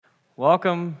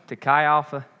Welcome to Chi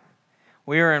Alpha.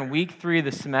 We are in week 3 of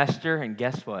the semester, and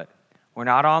guess what? We're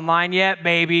not online yet,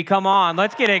 baby. Come on,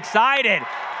 let's get excited.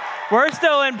 We're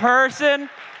still in person.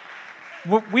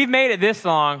 We've made it this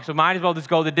long, so might as well just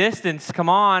go the distance. Come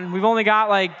on. We've only got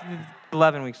like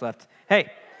 11 weeks left.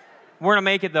 Hey, we're going to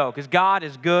make it, though, because God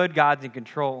is good. God's in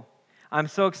control. I'm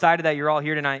so excited that you're all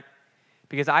here tonight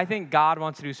because I think God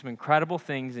wants to do some incredible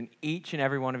things in each and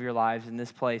every one of your lives in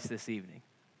this place this evening.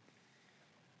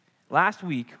 Last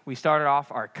week, we started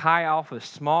off our Chi Alpha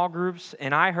small groups,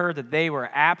 and I heard that they were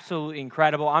absolutely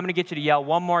incredible. I'm going to get you to yell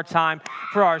one more time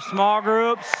for our small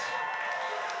groups.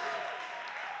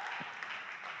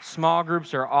 Small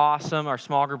groups are awesome. Our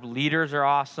small group leaders are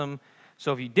awesome.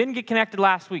 So if you didn't get connected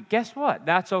last week, guess what?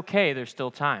 That's okay. There's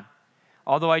still time.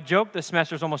 Although I joked the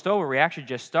semester's almost over, we actually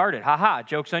just started. Ha,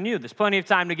 joke's on you. There's plenty of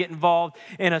time to get involved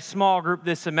in a small group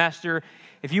this semester.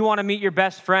 If you want to meet your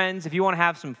best friends, if you want to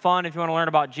have some fun, if you want to learn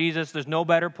about Jesus, there's no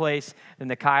better place than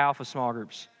the Chi Alpha small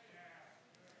groups.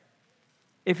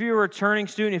 If you're a returning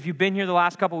student, if you've been here the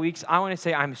last couple weeks, I want to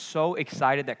say I'm so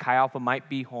excited that Chi Alpha might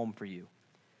be home for you.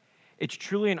 It's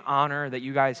truly an honor that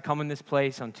you guys come in this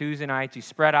place on Tuesday nights. You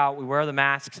spread out. We wear the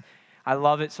masks. I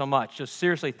love it so much. So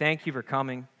seriously, thank you for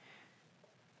coming.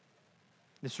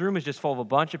 This room is just full of a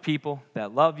bunch of people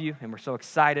that love you, and we're so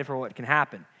excited for what can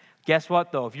happen. Guess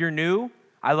what, though? If you're new,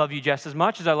 I love you just as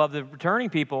much as I love the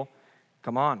returning people.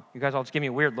 Come on. You guys all just give me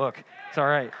a weird look. It's all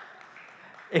right.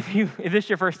 If this is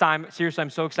your first time, seriously,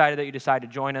 I'm so excited that you decided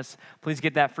to join us. Please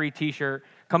get that free t-shirt.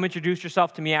 Come introduce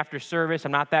yourself to me after service.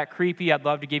 I'm not that creepy. I'd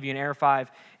love to give you an Air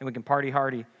 5, and we can party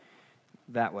hardy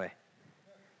that way.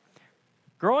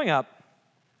 Growing up,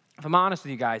 if I'm honest with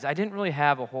you guys, I didn't really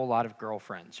have a whole lot of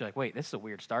girlfriends. You're like, wait, this is a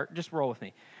weird start. Just roll with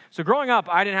me. So growing up,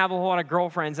 I didn't have a whole lot of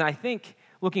girlfriends, and I think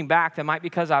looking back, that might be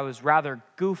because I was rather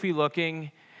goofy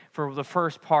looking for the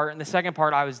first part, and the second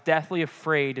part, I was deathly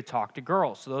afraid to talk to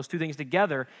girls. So those two things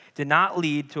together did not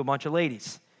lead to a bunch of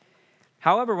ladies.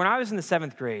 However, when I was in the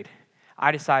 7th grade,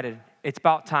 I decided it's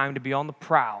about time to be on the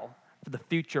prowl for the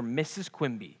future Mrs.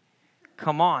 Quimby.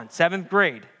 Come on, 7th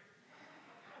grade.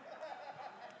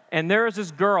 And there was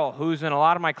this girl who's in a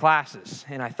lot of my classes,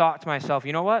 and I thought to myself,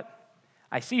 you know what?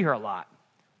 I see her a lot.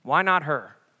 Why not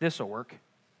her? This'll work.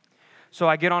 So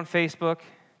I get on Facebook.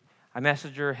 I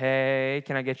message her, hey,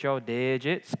 can I get your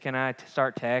digits? Can I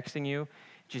start texting you?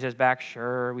 She says back,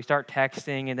 sure. We start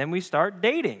texting, and then we start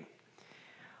dating.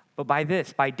 But by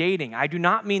dating, I do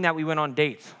not mean that we went on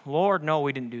dates. Lord, no,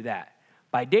 we didn't do that.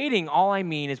 By dating, all I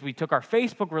mean is we took our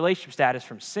Facebook relationship status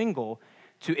from single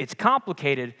to it's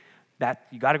complicated. That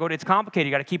you got to go to it's complicated.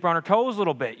 You got to keep her on her toes a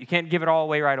little bit. You can't give it all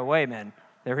away right away, man.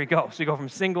 There we go. So you go from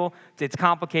single to it's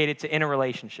complicated to in a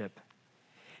relationship.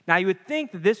 Now, you would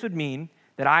think that this would mean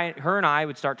that her and I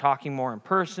would start talking more in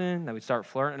person, that we'd start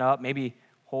flirting up, maybe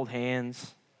hold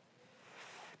hands,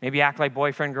 maybe act like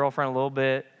boyfriend, girlfriend a little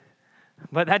bit.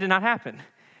 But that did not happen.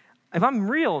 If I'm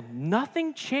real,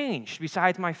 nothing changed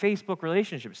besides my Facebook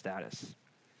relationship status.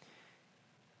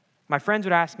 My friends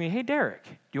would ask me, hey, Derek,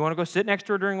 do you want to go sit next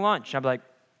to her during lunch? I'd be like,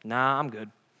 nah, I'm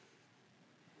good.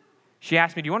 She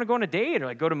asked me, do you want to go on a date or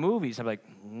like go to movies? I'd be like,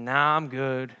 nah, I'm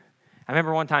good. I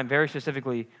remember one time, very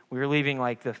specifically, we were leaving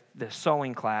like the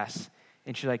sewing class,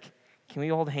 and she's like, can we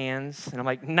hold hands? And I'm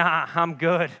like, nah, I'm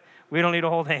good. We don't need to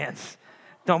hold hands.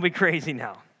 Don't be crazy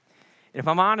now. And if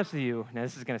I'm honest with you, now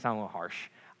this is going to sound a little harsh,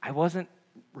 I wasn't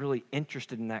really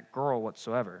interested in that girl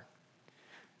whatsoever.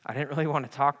 I didn't really want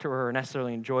to talk to her or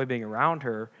necessarily enjoy being around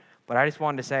her, but I just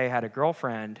wanted to say I had a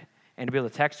girlfriend and to be able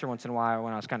to text her once in a while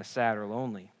when I was kind of sad or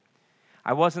lonely.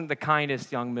 I wasn't the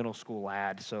kindest young middle school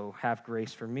lad, so have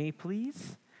grace for me,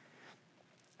 please.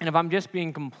 And if I'm just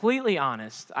being completely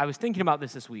honest, I was thinking about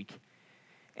this week,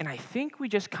 and I think we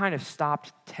just kind of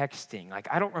stopped texting. Like,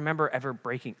 I don't remember ever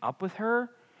breaking up with her,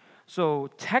 so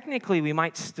technically we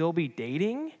might still be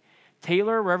dating.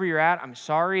 Taylor, wherever you're at, I'm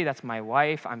sorry, that's my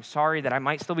wife. I'm sorry that I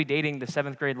might still be dating the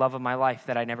 7th grade love of my life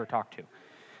that I never talked to.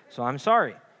 So I'm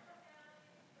sorry.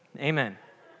 Amen.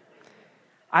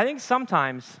 I think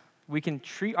sometimes we can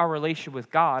treat our relationship with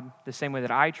God the same way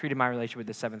that I treated my relationship with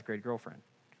the 7th grade girlfriend.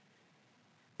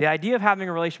 The idea of having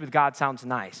a relationship with God sounds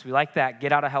nice. We like that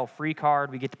get out of hell free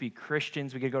card. We get to be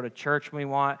Christians. We get to go to church when we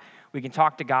want. We can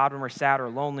talk to God when we're sad or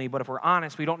lonely. But if we're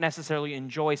honest, we don't necessarily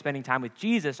enjoy spending time with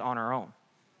Jesus on our own.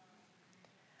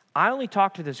 I only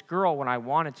talk to this girl when I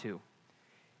wanted to.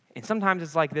 And sometimes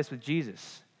it's like this with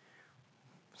Jesus.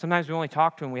 Sometimes we only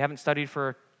talk to him. We haven't studied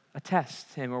for a test,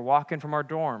 and we're walking from our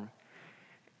dorm,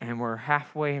 and we're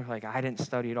halfway, and we're like, I didn't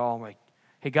study at all. I'm like,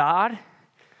 hey, God,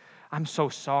 I'm so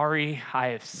sorry. I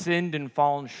have sinned and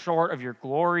fallen short of your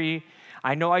glory.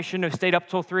 I know I shouldn't have stayed up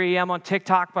till 3 a.m. on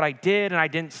TikTok, but I did, and I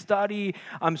didn't study.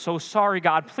 I'm so sorry,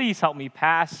 God. Please help me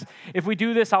pass. If we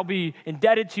do this, I'll be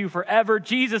indebted to you forever.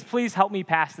 Jesus, please help me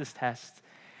pass this test.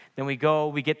 Then we go,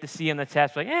 we get the C on the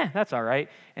test, we're like, that's all right.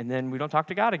 And then we don't talk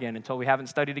to God again until we haven't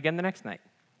studied again the next night.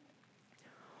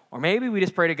 Or maybe we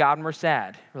just pray to God and we're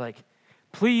sad. We're like,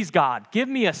 please, God, give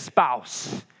me a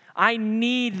spouse. I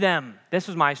need them. This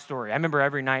was my story. I remember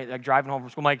every night, like driving home from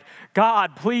school, I'm like,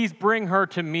 God, please bring her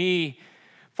to me.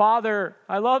 Father,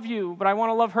 I love you, but I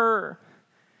want to love her.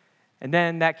 And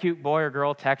then that cute boy or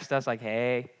girl texts us like,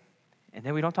 hey. And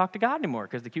then we don't talk to God anymore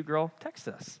because the cute girl texts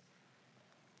us.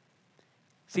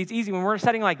 See, it's easy. When we're in a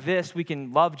setting like this, we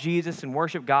can love Jesus and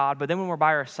worship God. But then when we're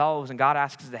by ourselves and God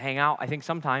asks us to hang out, I think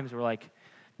sometimes we're like,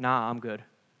 nah, I'm good.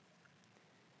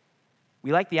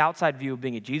 We like the outside view of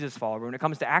being a Jesus follower. When it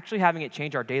comes to actually having it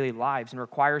change our daily lives and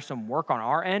require some work on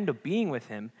our end of being with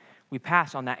him, we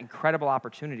pass on that incredible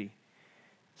opportunity.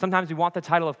 Sometimes we want the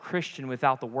title of Christian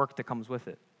without the work that comes with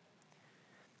it.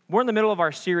 We're in the middle of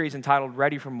our series entitled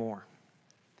Ready for More.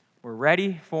 We're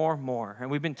ready for more.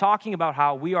 And we've been talking about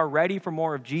how we are ready for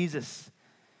more of Jesus.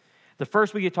 The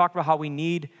first week, we talked about how we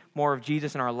need more of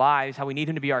Jesus in our lives, how we need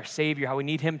him to be our Savior, how we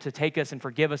need him to take us and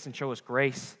forgive us and show us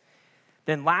grace.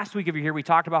 Then last week, if you're here, we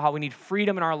talked about how we need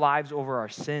freedom in our lives over our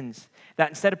sins. That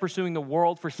instead of pursuing the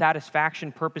world for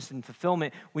satisfaction, purpose, and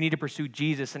fulfillment, we need to pursue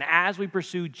Jesus. And as we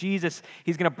pursue Jesus,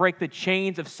 he's going to break the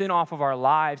chains of sin off of our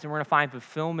lives, and we're going to find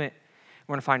fulfillment.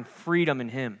 We're going to find freedom in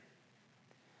him.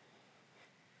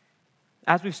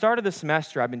 As we've started this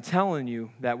semester, I've been telling you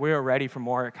that we are ready for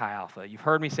more at Chi Alpha. You've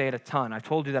heard me say it a ton. I've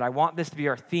told you that I want this to be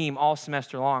our theme all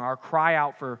semester long, our cry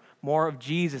out for more of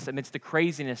Jesus amidst the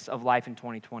craziness of life in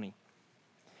 2020.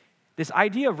 This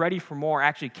idea of ready for more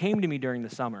actually came to me during the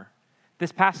summer.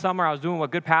 This past summer, I was doing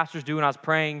what good pastors do, and I was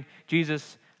praying,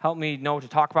 Jesus, help me know what to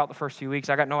talk about the first few weeks.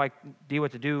 I got no idea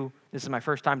what to do. This is my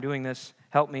first time doing this.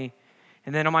 Help me.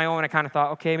 And then on my own, I kind of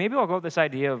thought, okay, maybe I'll go with this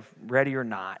idea of ready or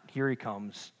not. Here he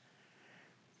comes.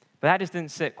 But that just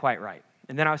didn't sit quite right.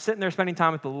 And then I was sitting there spending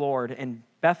time with the Lord, and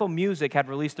Bethel Music had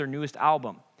released their newest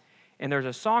album. And there's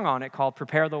a song on it called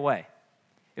Prepare the Way.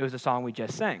 It was a song we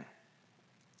just sang.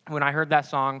 When I heard that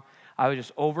song, I was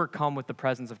just overcome with the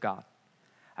presence of God.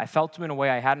 I felt him in a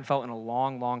way I hadn't felt in a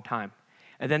long, long time.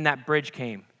 And then that bridge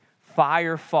came.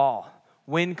 Fire fall.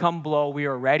 Wind come blow. We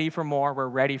are ready for more. We're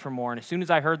ready for more. And as soon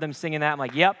as I heard them singing that, I'm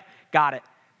like, yep, got it.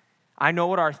 I know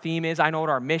what our theme is. I know what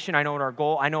our mission, I know what our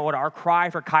goal, I know what our cry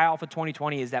for Chi Alpha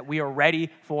 2020 is, that we are ready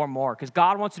for more. Because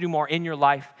God wants to do more in your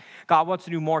life. God wants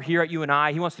to do more here at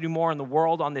UNI. He wants to do more in the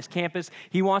world on this campus.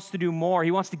 He wants to do more.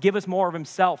 He wants to give us more of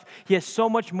himself. He has so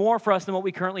much more for us than what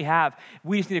we currently have.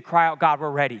 We just need to cry out, God, we're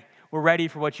ready. We're ready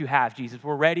for what you have, Jesus.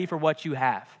 We're ready for what you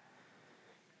have.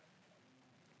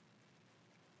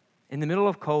 In the middle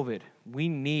of COVID, we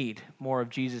need more of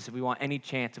Jesus if we want any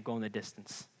chance of going the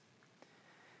distance.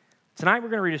 Tonight we're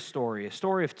going to read a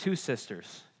story of two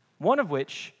sisters, one of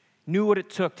which knew what it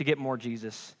took to get more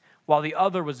Jesus, while the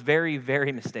other was very,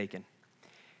 very mistaken.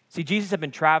 See, Jesus had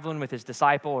been traveling with his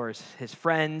disciple or his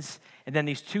friends, and then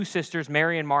these two sisters,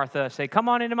 Mary and Martha, say, come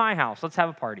on into my house. Let's have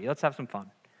a party. Let's have some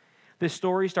fun. This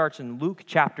story starts in Luke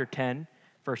chapter 10,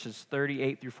 verses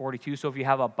 38 through 42. So if you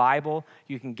have a Bible,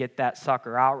 you can get that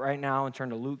sucker out right now and turn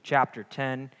to Luke chapter 10.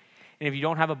 And if you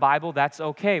don't have a Bible, that's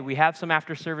okay. We have some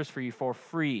after service for you for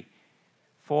free.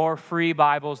 4 free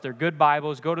Bibles. They're good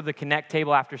Bibles. Go to the Connect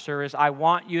table after service. I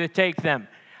want you to take them.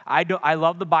 I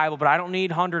love the Bible, but I don't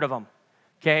need 100 of them.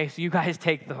 Okay, so you guys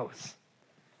take those.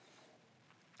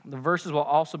 The verses will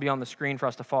also be on the screen for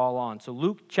us to follow on. So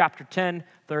Luke chapter 10,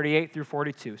 38 through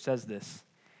 42 says this.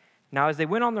 Now as they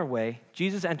went on their way,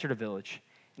 Jesus entered a village,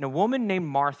 and a woman named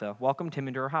Martha welcomed him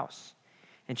into her house.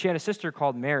 And she had a sister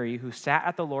called Mary who sat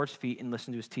at the Lord's feet and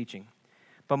listened to his teaching.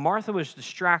 But Martha was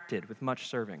distracted with much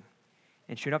serving.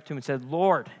 And she went up to him and said,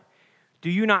 Lord, do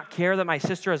you not care that my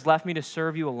sister has left me to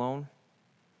serve you alone?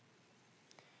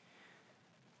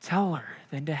 Tell her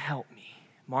then to help me.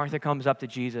 Martha comes up to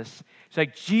Jesus. She's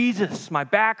like, Jesus, my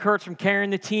back hurts from carrying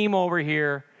the team over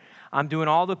here. I'm doing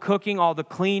all the cooking, all the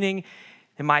cleaning,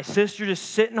 and my sister just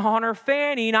sitting on her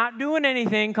fanny, not doing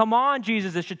anything. Come on,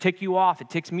 Jesus, this should tick you off. It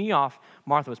ticks me off.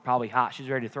 Martha was probably hot. She's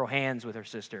ready to throw hands with her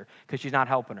sister because she's not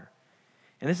helping her.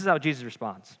 And this is how Jesus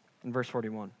responds in verse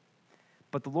 41.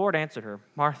 But the Lord answered her,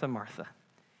 Martha, Martha,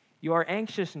 you are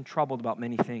anxious and troubled about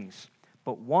many things,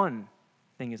 but one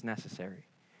thing is necessary.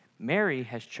 Mary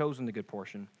has chosen the good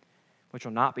portion, which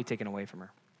will not be taken away from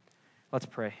her. Let's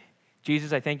pray.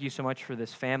 Jesus, I thank you so much for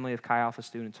this family of Chi Alpha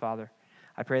students, Father.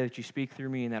 I pray that you speak through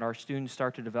me and that our students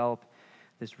start to develop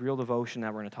this real devotion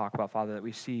that we're going to talk about, Father, that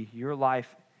we see your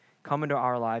life come into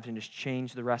our lives and just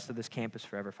change the rest of this campus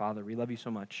forever, Father. We love you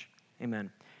so much.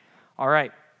 Amen. All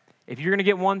right. If you're going to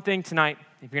get one thing tonight,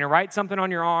 if you're going to write something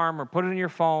on your arm or put it in your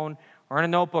phone or in a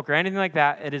notebook or anything like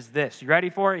that, it is this. You ready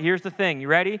for it? Here's the thing. You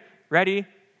ready? Ready?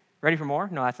 Ready for more?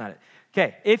 No, that's not it.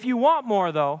 Okay. If you want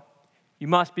more, though, you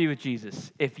must be with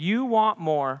Jesus. If you want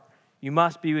more, you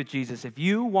must be with Jesus. If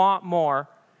you want more,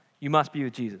 you must be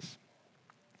with Jesus.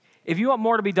 If you want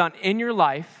more to be done in your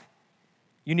life,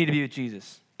 you need to be with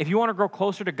Jesus. If you want to grow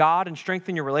closer to God and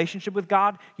strengthen your relationship with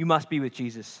God, you must be with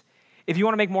Jesus. If you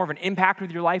want to make more of an impact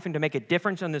with your life and to make a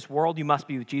difference in this world, you must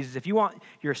be with Jesus. If you want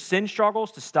your sin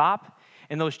struggles to stop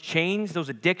and those chains, those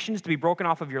addictions to be broken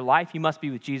off of your life, you must be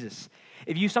with Jesus.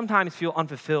 If you sometimes feel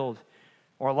unfulfilled,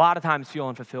 or a lot of times feel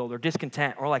unfulfilled or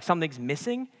discontent, or like something's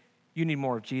missing, you need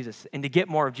more of Jesus. And to get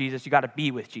more of Jesus, you got to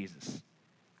be with Jesus.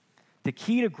 The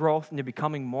key to growth and to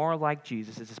becoming more like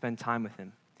Jesus is to spend time with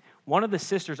him. One of the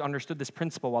sisters understood this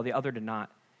principle while the other did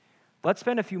not. Let's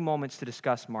spend a few moments to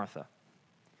discuss Martha.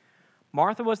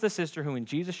 Martha was the sister who, when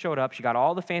Jesus showed up, she got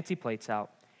all the fancy plates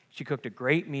out. She cooked a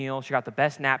great meal. She got the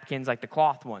best napkins, like the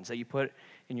cloth ones that you put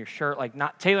in your shirt. Like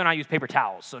Taylor and I use paper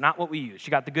towels, so not what we use.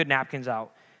 She got the good napkins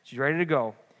out. She's ready to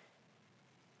go.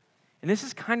 And this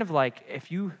is kind of like,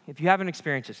 if you haven't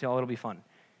experienced this, it'll be fun.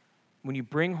 When you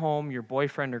bring home your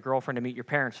boyfriend or girlfriend to meet your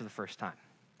parents for the first time.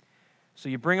 So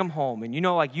you bring them home, and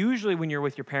like usually when you're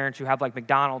with your parents, you have like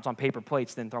McDonald's on paper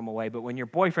plates, then throw them away. But when your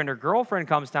boyfriend or girlfriend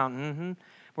comes down,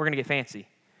 we're going to get fancy.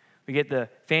 We get the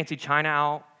fancy china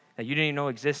out that you didn't even know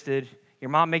existed. Your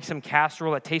mom makes some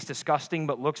casserole that tastes disgusting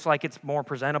but looks like it's more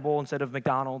presentable instead of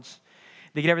McDonald's.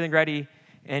 They get everything ready,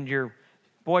 and your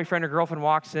boyfriend or girlfriend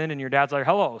walks in, and your dad's like,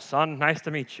 hello, son, nice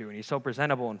to meet you. And he's so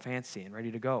presentable and fancy and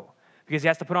ready to go because he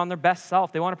has to put on their best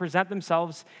self. They want to present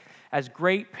themselves as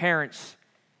great parents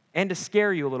and to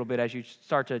scare you a little bit as you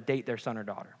start to date their son or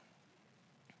daughter.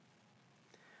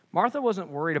 Martha wasn't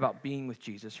worried about being with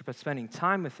Jesus or spending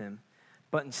time with him,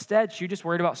 but instead she just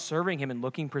worried about serving him and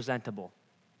looking presentable.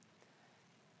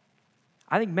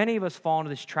 I think many of us fall into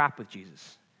this trap with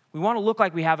Jesus. We want to look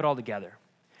like we have it all together.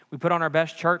 We put on our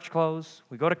best church clothes,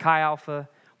 we go to Chi Alpha,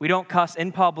 we don't cuss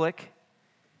in public,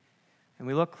 and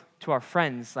we look to our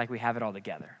friends like we have it all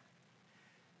together,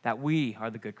 that we are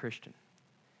the good Christian.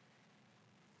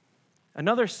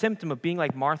 Another symptom of being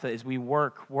like Martha is we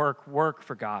work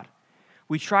for God.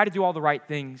 We try to do all the right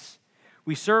things.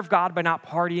 We serve God by not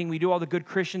partying. We do all the good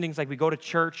Christian things like we go to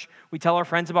church. We tell our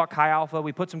friends about Chi Alpha.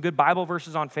 We put some good Bible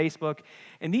verses on Facebook.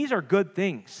 And these are good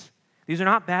things. These are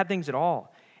not bad things at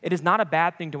all. It is not a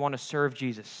bad thing to want to serve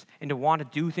Jesus and to want to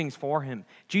do things for him.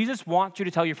 Jesus wants you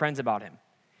to tell your friends about him.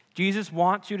 Jesus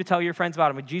wants you to tell your friends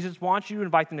about him. Jesus wants you to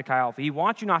invite them to Chi Alpha. He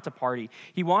wants you not to party.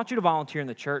 He wants you to volunteer in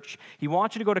the church. He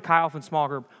wants you to go to Chi Alpha and small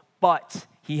group, but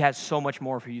he has so much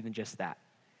more for you than just that.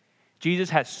 Jesus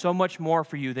has so much more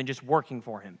for you than just working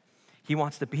for him. He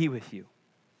wants to be with you.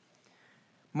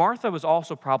 Martha was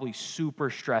also probably super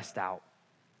stressed out.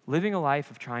 Living a life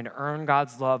of trying to earn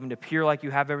God's love and to appear like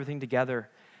you have everything together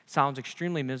sounds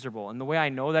extremely miserable. And the way I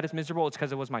know that it's miserable is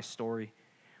because it was my story.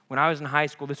 When I was in high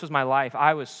school, this was my life.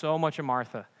 I was so much a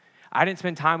Martha. I didn't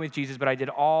spend time with Jesus, but I did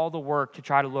all the work to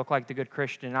try to look like the good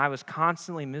Christian. And I was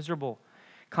constantly miserable,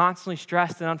 constantly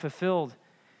stressed and unfulfilled.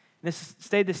 This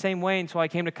stayed the same way until I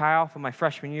came to Chi Alpha my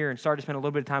freshman year and started to spend a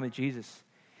little bit of time with Jesus.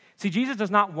 See, Jesus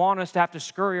does not want us to have to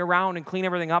scurry around and clean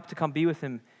everything up to come be with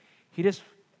him.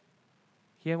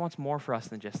 He wants more for us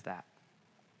than just that.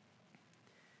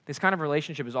 This kind of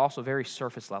relationship is also very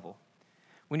surface level.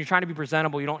 When you're trying to be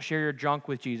presentable, you don't share your junk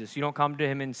with Jesus. You don't come to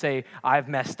him and say, I've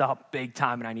messed up big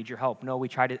time and I need your help. No, we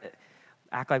try to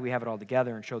act like we have it all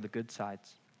together and show the good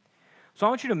sides. So I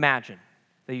want you to imagine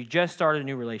that you just started a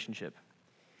new relationship.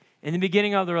 In the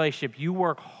beginning of the relationship, you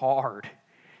work hard.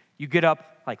 You get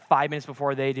up like 5 minutes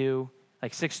before they do,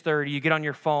 like 6:30. You get on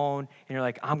your phone, and you're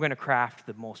like, I'm going to craft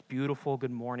the most beautiful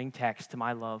good morning text to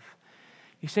my love.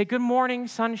 You say, good morning,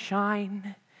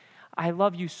 sunshine. I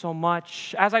love you so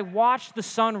much. As I watched the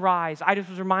sun rise, I just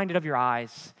was reminded of your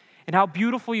eyes and how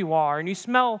beautiful you are. And the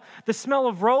smell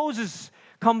of roses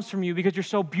comes from you because you're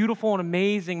so beautiful and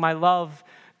amazing, my love.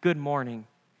 Good morning.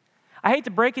 I hate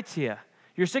to break it to you.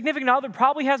 Your significant other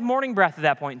probably has morning breath at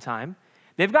that point in time.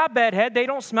 They've got bedhead. They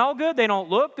don't smell good. They don't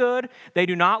look good. They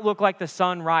do not look like the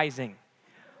sun rising.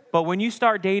 But when you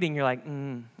start dating, you're like,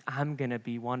 I'm going to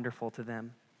be wonderful to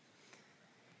them.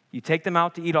 You take them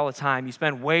out to eat all the time. You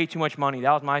spend way too much money.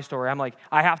 That was my story. I'm like,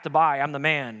 I have to buy. I'm the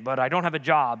man, but I don't have a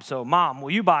job. So, Mom,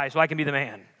 will you buy so I can be the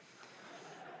man?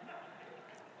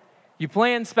 You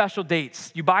plan special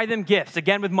dates. You buy them gifts,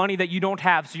 again, with money that you don't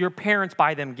have, so your parents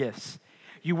buy them gifts.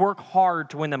 You work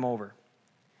hard to win them over.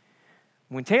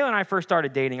 When Taylor and I first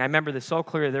started dating, I remember this so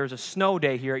clearly. There was a snow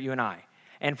day here at UNI.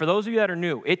 And for those of you that are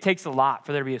new, it takes a lot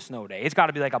for there to be a snow day. It's got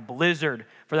to be like a blizzard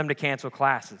for them to cancel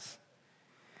classes.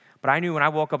 But I knew when I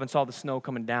woke up and saw the snow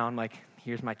coming down, like,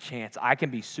 here's my chance. I can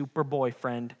be super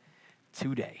boyfriend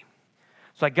today.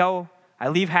 So I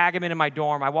leave Hageman in my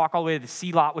dorm. I walk all the way to the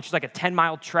Sea Lot, which is like a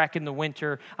 10-mile trek in the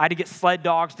winter. I had to get sled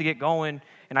dogs to get going.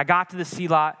 And I got to the Sea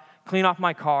Lot, clean off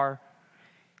my car.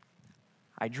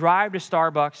 I drive to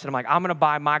Starbucks, and I'm like, I'm going to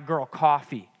buy my girl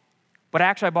coffee. But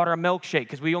actually, I bought her a milkshake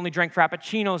because we only drank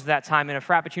Frappuccinos at that time, and a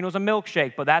Frappuccino is a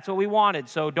milkshake, but that's what we wanted,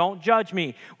 so don't judge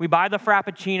me. We buy the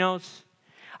Frappuccinos.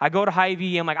 I go to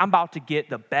Hy-Vee. I'm like, I'm about to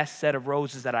get the best set of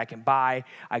roses that I can buy.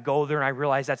 I go there, and I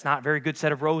realize that's not a very good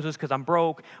set of roses because I'm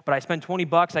broke, but I spend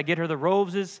 $20. I get her the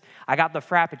roses. I got the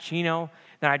Frappuccino.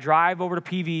 Then I drive over to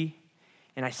PV,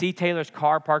 and I see Taylor's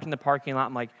car parked in the parking lot.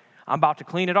 I'm like, I'm about to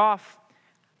clean it off.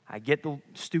 I get the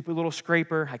stupid little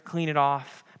scraper. I clean it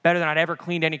off. Better than I'd ever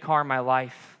cleaned any car in my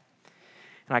life.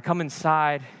 And I come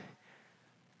inside.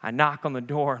 I knock on the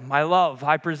door. My love,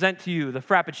 I present to you the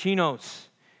Frappuccinos,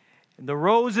 the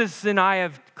roses, and I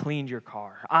have cleaned your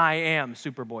car. I am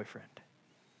super boyfriend.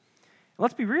 And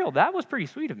let's be real. That was pretty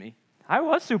sweet of me. I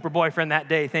was super boyfriend that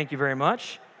day. Thank you very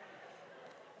much.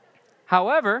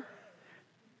 However,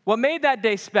 what made that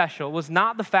day special was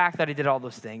not the fact that I did all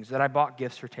those things, that I bought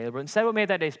gifts for Taylor, but instead what made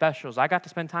that day special is I got to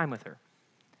spend time with her.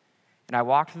 And I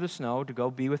walked through the snow to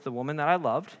go be with the woman that I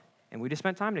loved, and we just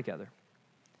spent time together.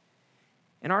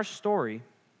 In our story,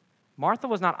 Martha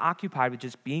was not occupied with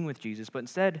just being with Jesus, but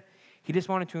instead, he just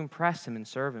wanted to impress him and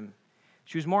serve him.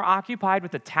 She was more occupied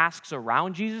with the tasks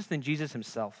around Jesus than Jesus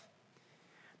himself.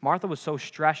 Martha was so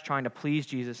stressed trying to please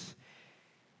Jesus,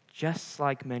 just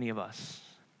like many of us.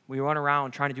 We run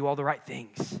around trying to do all the right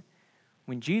things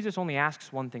when Jesus only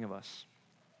asks one thing of us.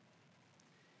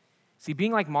 See,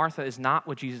 being like Martha is not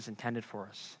what Jesus intended for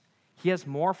us. He has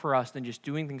more for us than just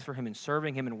doing things for him and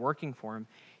serving him and working for him.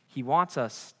 He wants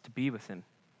us to be with him.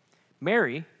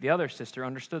 Mary, the other sister,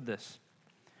 understood this.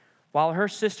 While her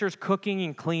sister's cooking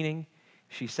and cleaning,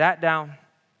 she sat down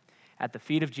at the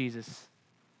feet of Jesus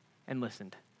and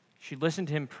listened. She listened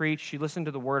to him preach. She listened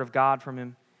to the word of God from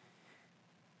him.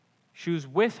 She was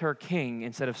with her king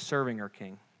instead of serving her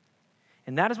king.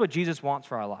 And that is what Jesus wants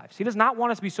for our lives. He does not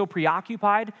want us to be so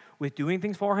preoccupied with doing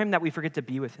things for him that we forget to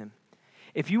be with him.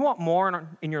 If you want more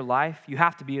in your life, you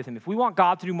have to be with him. If we want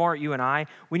God to do more at you and I,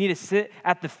 we need to sit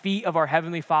at the feet of our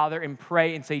Heavenly Father and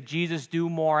pray and say, Jesus, do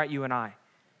more at you and I.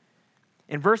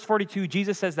 In verse 42,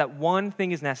 Jesus says that one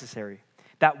thing is necessary.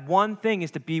 That one thing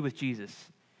is to be with Jesus.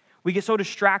 We get so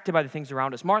distracted by the things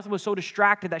around us. Martha was so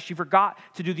distracted that she forgot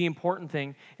to do the important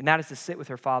thing, and that is to sit with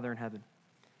her Father in heaven.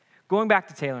 Going back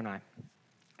to Taylor and I,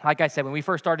 like I said, when we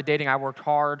first started dating, I worked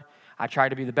hard. I tried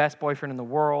to be the best boyfriend in the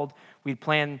world. We'd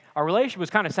planned, our relationship was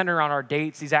kind of centered around our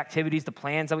dates, these activities, the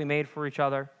plans that we made for each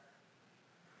other.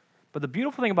 But the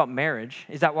beautiful thing about marriage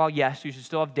is that while, yes, you should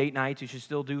still have date nights, you should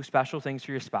still do special things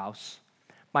for your spouse,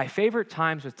 my favorite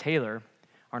times with Taylor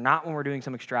are not when we're doing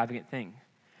some extravagant thing.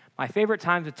 My favorite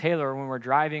times with Taylor are when we're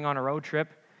driving on a road trip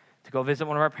to go visit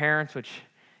one of our parents, which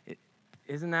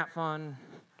isn't that fun.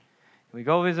 We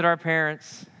go visit our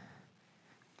parents,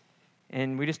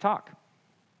 and we just talk.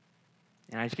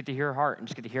 And I just get to hear her heart and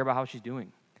just get to hear about how she's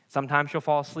doing. Sometimes she'll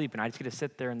fall asleep, and I just get to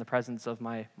sit there in the presence of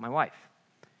my wife.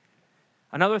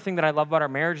 Another thing that I love about our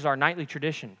marriage is our nightly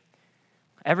tradition.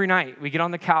 Every night, we get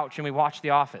on the couch and we watch The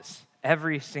Office.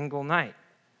 Every single night.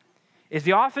 Is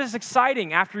The Office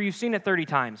exciting after you've seen it 30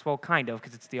 times? Well, kind of,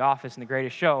 because it's The Office and the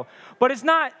greatest show. But it's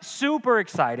not super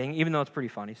exciting, even though it's pretty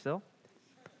funny still.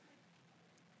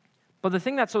 But the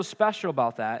thing that's so special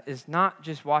about that is not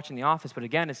just watching The Office, but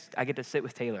again, I get to sit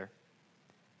with Taylor.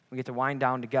 We get to wind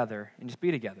down together and just be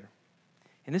together.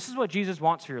 And this is what Jesus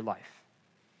wants for your life.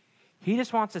 He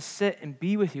just wants to sit and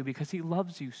be with you because he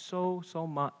loves you so, so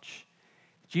much.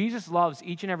 Jesus loves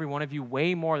each and every one of you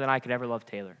way more than I could ever love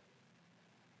Taylor.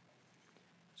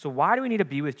 So why do we need to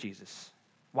be with Jesus?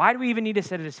 Why do we even need to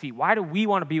sit at his feet? Why do we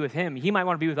want to be with him? He might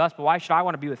want to be with us, but why should I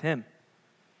want to be with him?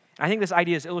 And I think this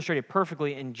idea is illustrated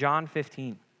perfectly in John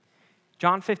 15.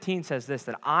 John 15 says this,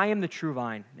 that I am the true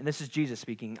vine, and this is Jesus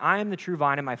speaking. I am the true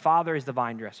vine, and my Father is the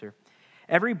vine dresser.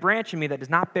 Every branch in me that does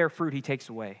not bear fruit, he takes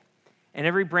away. And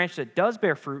every branch that does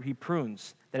bear fruit, he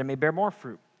prunes, that it may bear more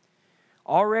fruit.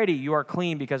 Already you are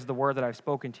clean because of the word that I've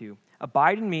spoken to you.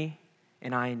 Abide in me,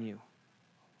 and I in you.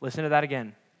 Listen to that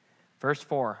again. Verse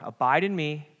 4, abide in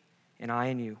me, and I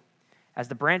in you. As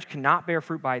the branch cannot bear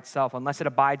fruit by itself unless it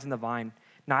abides in the vine,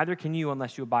 neither can you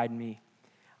unless you abide in me.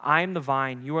 I am the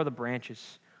vine, you are the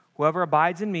branches. Whoever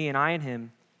abides in me and I in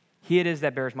him, he it is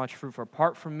that bears much fruit, for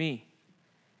apart from me,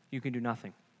 you can do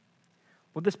nothing.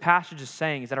 What this passage is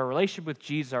saying is that our relationship with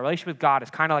Jesus, our relationship with God is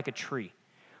kind of like a tree.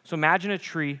 So imagine a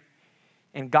tree,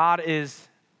 and God is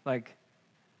like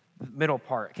the middle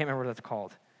part. I can't remember what that's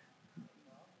called.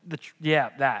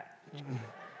 That.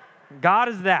 God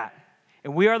is that,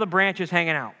 and we are the branches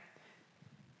hanging out.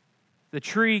 The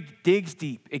tree digs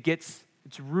deep. It gets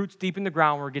its roots deep in the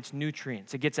ground where it gets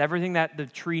nutrients. It gets everything that the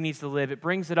tree needs to live. It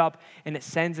brings it up, and it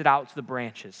sends it out to the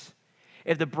branches.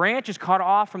 If the branch is cut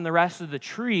off from the rest of the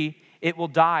tree, it will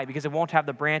die because it won't have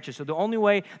the branches. So the only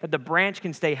way that the branch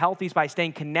can stay healthy is by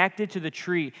staying connected to the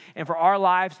tree. And for our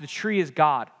lives, the tree is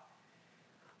God.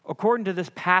 According to this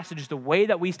passage, the way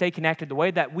that we stay connected, the way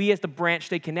that we as the branch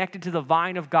stay connected to the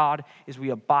vine of God is we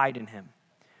abide in him.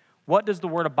 What does the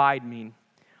word abide mean?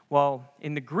 Well,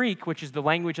 in the Greek, which is the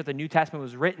language that the New Testament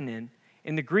was written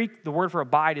in the Greek, the word for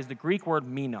abide is the Greek word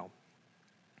meno.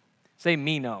 Say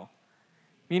meno.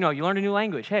 Meno, you learned a new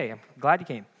language. Hey, I'm glad you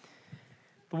came.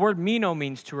 The word meno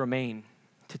means to remain,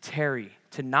 to tarry,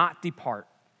 to not depart.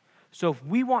 So if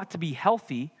we want to be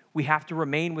healthy, we have to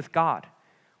remain with God.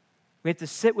 We have to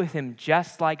sit with him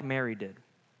just like Mary did.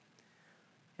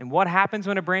 And what happens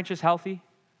when a branch is healthy?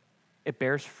 It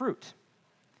bears fruit.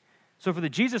 So for the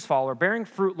Jesus follower, bearing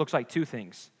fruit looks like two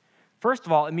things. First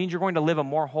of all, it means you're going to live a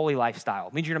more holy lifestyle.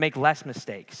 It means you're going to make less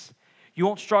mistakes. You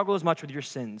won't struggle as much with your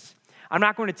sins. I'm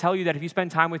not going to tell you that if you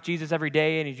spend time with Jesus every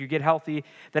day and as you get healthy,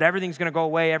 that everything's going to go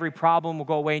away, every problem will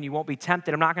go away, and you won't be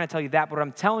tempted. I'm not going to tell you that, but what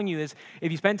I'm telling you is if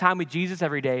you spend time with Jesus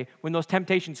every day, when those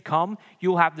temptations come,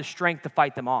 you'll have the strength to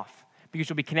fight them off because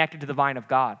you'll be connected to the vine of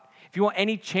God. If you want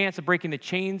any chance of breaking the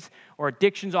chains or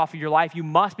addictions off of your life, you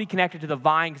must be connected to the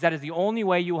vine because that is the only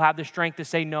way you will have the strength to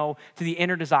say no to the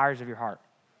inner desires of your heart.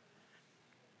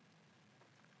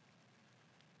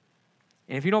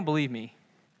 And if you don't believe me,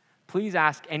 please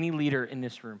ask any leader in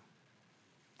this room.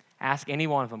 Ask any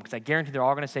one of them, because I guarantee they're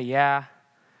all going to say, yeah,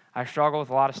 I struggle with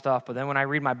a lot of stuff, but then when I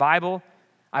read my Bible,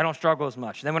 I don't struggle as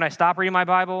much. Then when I stop reading my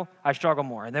Bible, I struggle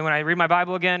more. And then when I read my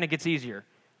Bible again, it gets easier.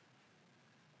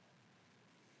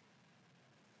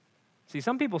 See,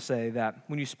 some people say that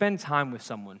when you spend time with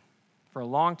someone for a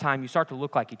long time, you start to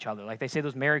look like each other. Like they say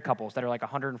those married couples that are like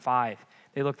 105,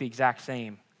 they look the exact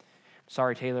same.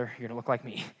 Sorry, Taylor, you're going to look like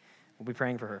me. We'll be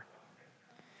praying for her.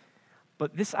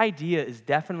 But this idea is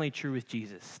definitely true with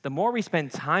Jesus. The more we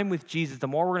spend time with Jesus, the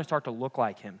more we're going to start to look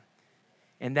like him.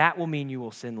 And that will mean you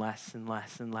will sin less and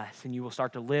less and less, and you will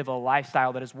start to live a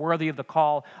lifestyle that is worthy of the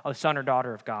call of son or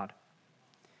daughter of God.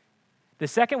 The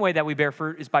second way that we bear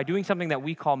fruit is by doing something that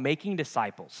we call making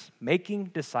disciples. Making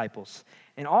disciples.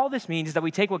 And all this means is that we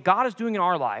take what God is doing in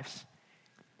our lives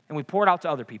and we pour it out to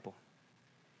other people.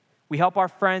 We help our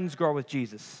friends grow with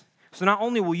Jesus. So not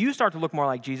only will you start to look more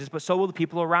like Jesus, but so will the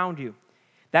people around you.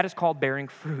 That is called bearing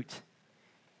fruit.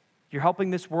 You're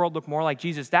helping this world look more like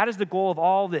Jesus. That is the goal of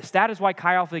all this. That is why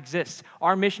Chi Alpha exists.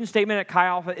 Our mission statement at Chi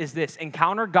Alpha is this: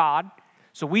 encounter God,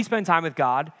 so we spend time with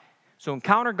God. So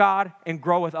encounter God and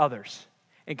grow with others.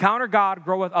 Encounter God,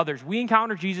 grow with others. We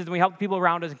encounter Jesus and we help the people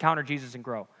around us encounter Jesus and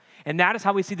grow. And that is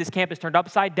how we see this campus turned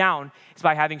upside down, is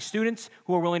by having students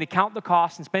who are willing to count the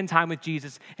cost and spend time with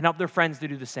Jesus and help their friends to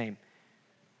do the same.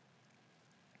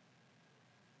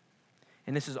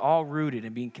 And this is all rooted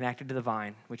in being connected to the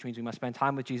vine, which means we must spend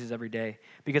time with Jesus every day.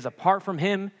 Because apart from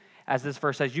him, as this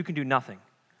verse says, you can do nothing.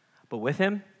 But with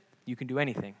him, you can do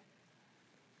anything,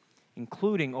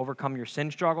 including overcome your sin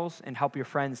struggles and help your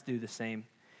friends do the same.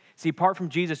 See, apart from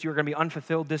Jesus, you're going to be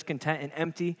unfulfilled, discontent, and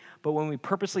empty. But when we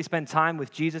purposely spend time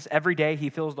with Jesus every day, he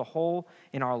fills the hole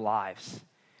in our lives.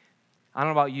 I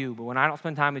don't know about you, but when I don't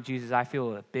spend time with Jesus, I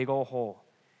feel a big old hole.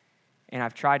 And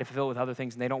I've tried to fill it with other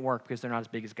things, and they don't work because they're not as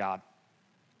big as God.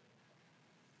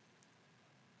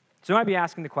 So you might be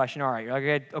asking the question, all right, you're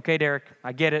like, okay, Derek,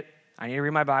 I get it. I need to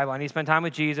read my Bible. I need to spend time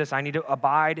with Jesus. I need to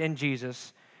abide in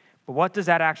Jesus. But what does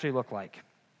that actually look like?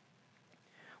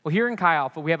 Well, here in Chi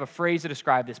Alpha, we have a phrase to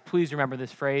describe this. Please remember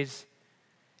this phrase.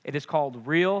 It is called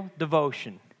real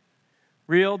devotion.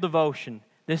 Real devotion.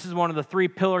 This is one of the three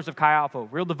pillars of Chi Alpha.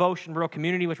 Real devotion, real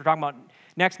community, which we're talking about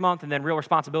next month, and then real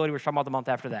responsibility, which we're talking about the month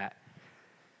after that.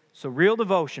 So real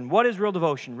devotion. What is real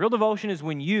devotion? Real devotion is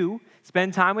when you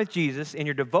spend time with Jesus and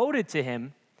you're devoted to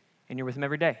him and you're with him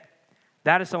every day.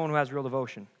 That is someone who has real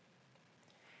devotion.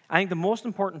 I think the most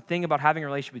important thing about having a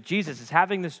relationship with Jesus is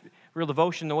having this real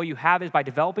devotion. The way you have is by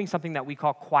developing something that we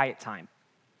call quiet time.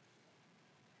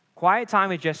 Quiet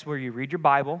time is just where you read your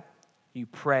Bible, you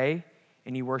pray,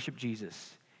 and you worship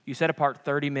Jesus. You set apart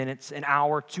 30 minutes, an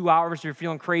hour, 2 hours if you're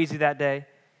feeling crazy that day.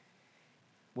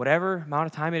 Whatever amount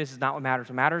of time it is not what matters.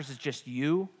 What matters is just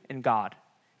you and God.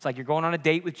 It's like you're going on a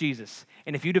date with Jesus.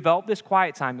 And if you develop this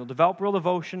quiet time, you'll develop real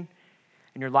devotion,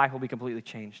 and your life will be completely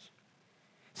changed.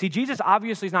 See, Jesus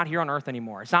obviously is not here on earth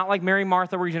anymore. It's not like Mary and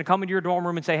Martha where he's going to come into your dorm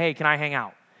room and say, hey, can I hang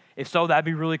out? If so, that'd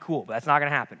be really cool, but that's not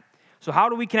going to happen. So how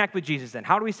do we connect with Jesus then?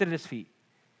 How do we sit at his feet?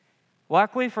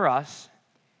 Luckily for us,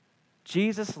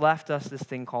 Jesus left us this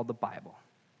thing called the Bible.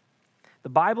 The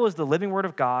Bible is the living word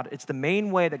of God. It's the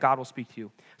main way that God will speak to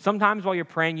you. Sometimes while you're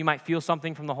praying, you might feel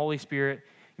something from the Holy Spirit.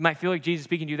 You might feel like Jesus is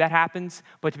speaking to you. That happens,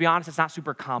 but to be honest, it's not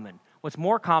super common. What's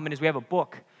more common is we have a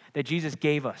book that Jesus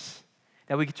gave us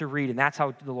that we get to read, and that's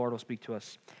how the Lord will speak to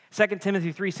us. 2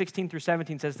 Timothy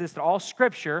 3:16-17 says this, that all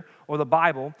Scripture, or the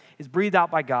Bible, is breathed out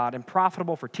by God and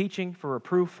profitable for teaching, for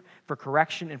reproof, for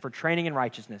correction, and for training in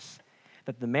righteousness,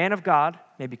 that the man of God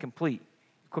may be complete,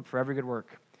 equipped for every good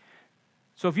work.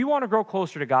 So if you want to grow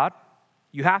closer to God,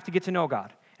 you have to get to know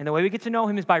God. And the way we get to know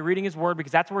him is by reading his word,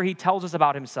 because that's where he tells us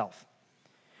about himself.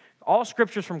 All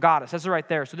Scripture's from God. It says it right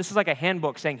there. So this is like a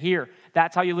handbook saying, here,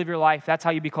 that's how you live your life. That's how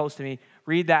you be close to me.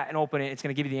 Read that and open it. It's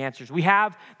going to give you the answers. We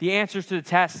have the answers to the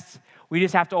tests. We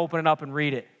just have to open it up and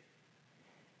read it.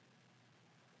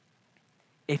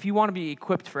 If you want to be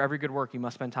equipped for every good work, you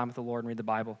must spend time with the Lord and read the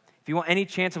Bible. If you want any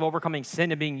chance of overcoming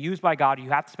sin and being used by God,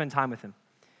 you have to spend time with him.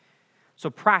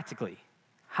 So practically,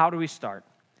 how do we start?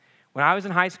 When I was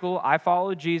in high school, I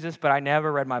followed Jesus, but I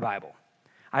never read my Bible.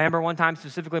 I remember one time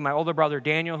specifically, my older brother,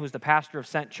 Daniel, who's the pastor of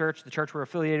Sent Church, the church we're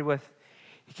affiliated with,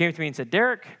 he came to me and said,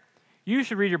 Derek, you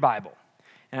should read your Bible.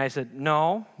 And I said,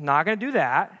 no, not going to do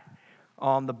that.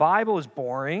 The Bible is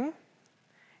boring,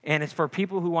 and it's for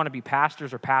people who want to be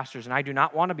pastors or pastors, and I do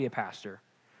not want to be a pastor.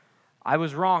 I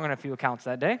was wrong on a few accounts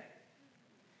that day.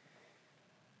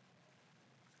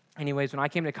 Anyways, when I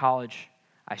came to college,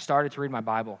 I started to read my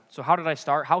Bible. So how did I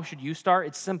start? How should you start?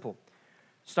 It's simple.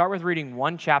 Start with reading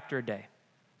one chapter a day.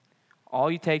 All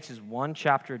it takes is one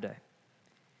chapter a day,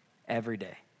 every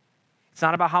day. It's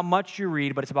not about how much you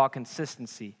read, but it's about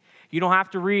consistency. You don't have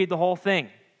to read the whole thing.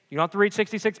 You don't have to read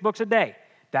 66 books a day.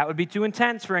 That would be too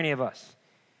intense for any of us.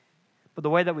 But the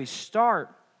way that we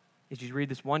start is you read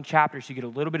this one chapter so you get a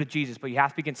little bit of Jesus, but you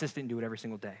have to be consistent and do it every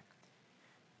single day.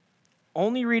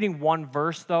 Only reading one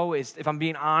verse, though, is, if I'm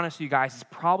being honest with you guys, is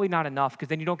probably not enough, because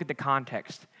then you don't get the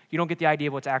context. You don't get the idea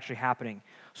of what's actually happening.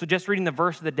 So just reading the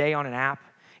verse of the day on an app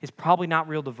is probably not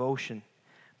real devotion.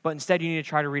 But instead, you need to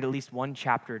try to read at least one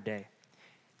chapter a day.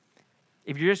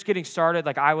 If you're just getting started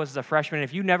like I was as a freshman,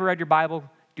 if you never read your Bible,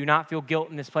 do not feel guilt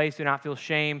in this place. Do not feel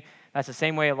shame. That's the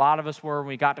same way a lot of us were when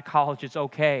we got to college. It's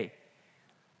okay.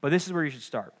 But this is where you should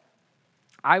start.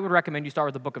 I would recommend you start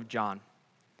with the book of John.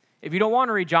 If you don't want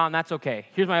to read John, that's okay.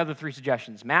 Here's my other 3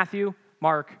 suggestions: Matthew,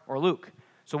 Mark, or Luke.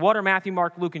 So what are Matthew,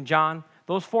 Mark, Luke, and John?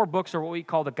 Those 4 books are what we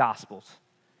call the Gospels.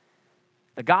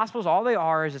 The Gospels, all they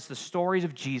are is it's the stories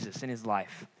of Jesus in his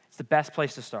life. It's the best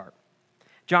place to start.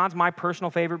 John's my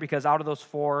personal favorite because out of those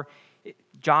 4,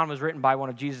 John was written by one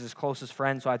of Jesus' closest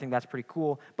friends, so I think that's pretty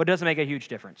cool, but it doesn't make a huge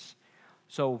difference.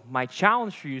 So my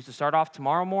challenge for you is to start off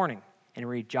tomorrow morning and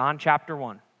read John chapter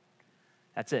 1.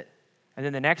 That's it. And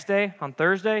then the next day, on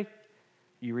Thursday,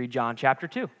 you read John chapter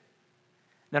 2.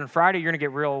 Then on Friday, you're going to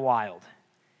get real wild,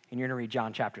 and you're going to read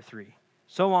John chapter 3.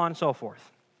 So on and so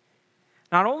forth.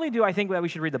 Not only do I think that we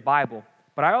should read the Bible,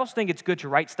 but I also think it's good to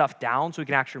write stuff down so we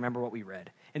can actually remember what we read.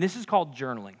 And this is called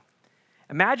journaling.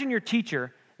 Imagine your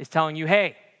teacher is telling you,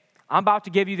 hey, I'm about to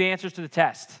give you the answers to the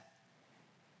test.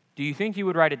 Do you think you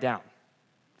would write it down?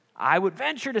 I would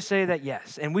venture to say that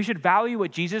yes. And we should value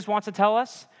what Jesus wants to tell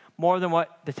us more than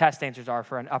what the test answers are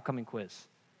for an upcoming quiz.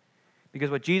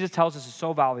 Because what Jesus tells us is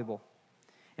so valuable.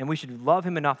 And we should love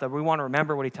him enough that we want to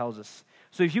remember what he tells us.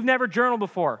 So if you've never journaled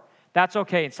before, that's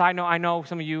okay. And side note, I know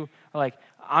some of you are like,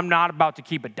 I'm not about to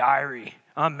keep a diary.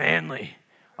 I'm manly.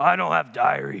 I don't have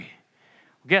diary.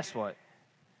 Well, guess what?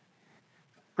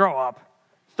 Grow up.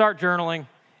 Start journaling.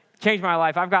 Changed my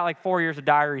life. I've got like 4 years of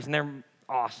diaries, and they're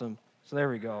awesome. So there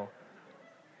we go.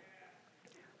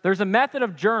 There's a method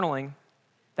of journaling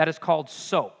that is called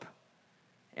SOAP.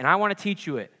 And I want to teach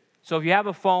you it. So if you have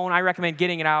a phone, I recommend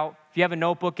getting it out. If you have a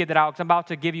notebook, get it out, because I'm about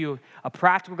to give you a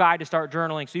practical guide to start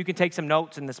journaling so you can take some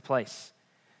notes in this place.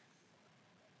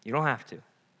 You don't have to,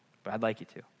 but I'd like you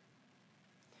to.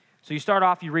 So you start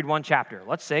off, you read one chapter.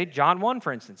 Let's say John 1,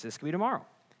 for instance. This could be tomorrow.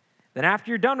 Then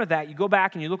after you're done with that, you go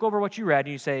back and you look over what you read,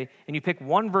 and you say, and you pick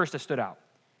one verse that stood out.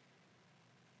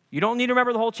 You don't need to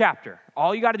remember the whole chapter.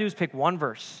 All you got to do is pick one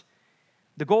verse.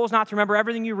 The goal is not to remember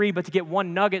everything you read, but to get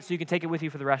one nugget so you can take it with you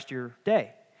for the rest of your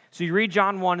day. So you read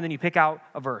John 1, and then you pick out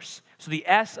a verse. So the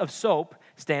S of SOAP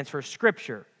stands for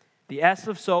Scripture. The S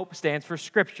of SOAP stands for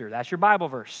Scripture. That's your Bible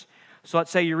verse. So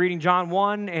let's say you're reading John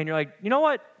 1, and you're like, you know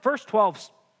what? Verse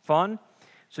 12's fun.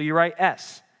 So you write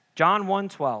S. John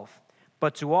 1:12.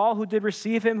 But to all who did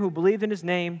receive him, who believed in his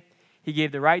name, he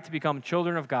gave the right to become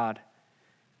children of God.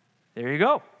 There you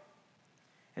go.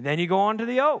 And then you go on to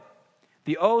the O.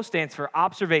 The O stands for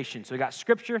observation. So we got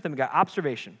scripture, then we got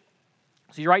observation.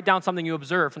 So you write down something you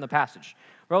observe from the passage.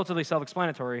 Relatively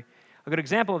self-explanatory. A good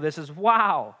example of this is,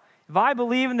 wow, if I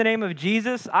believe in the name of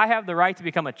Jesus, I have the right to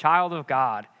become a child of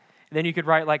God. And then you could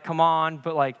write like, come on,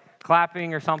 but like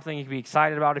clapping or something you can be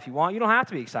excited about if you want. You don't have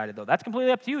to be excited though. That's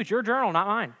completely up to you. It's your journal, not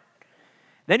mine.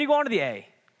 Then you go on to the A.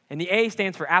 And the A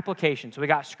stands for application. So we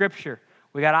got scripture,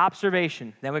 we got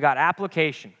observation, then we got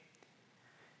application.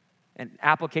 And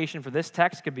application for this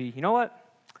text could be, you know what?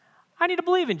 I need to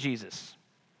believe in Jesus,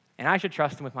 and I should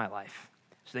trust him with my life.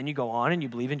 So then you go on and you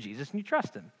believe in Jesus and you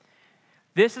trust him.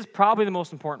 This is probably the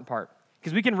most important part,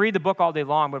 because we can read the book all day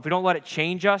long, but if we don't let it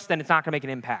change us, then it's not going to make an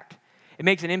impact. It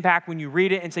makes an impact when you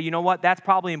read it and say, you know what? That's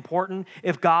probably important.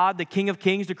 If God, the King of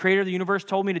Kings, the creator of the universe,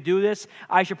 told me to do this,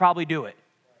 I should probably do it.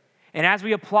 And as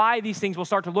we apply these things, we'll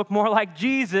start to look more like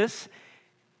Jesus,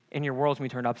 and your world's going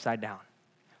to be turned upside down.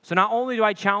 So not only do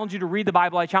I challenge you to read the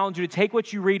Bible, I challenge you to take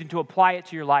what you read and to apply it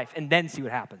to your life and then see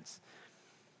what happens.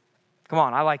 Come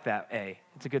on, I like that A.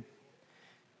 It's a good.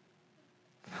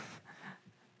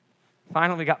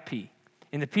 Finally, we got P.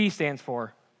 And the P stands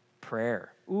for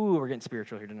prayer. Ooh, we're getting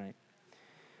spiritual here tonight.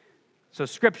 So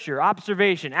scripture,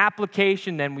 observation,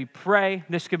 application, then we pray.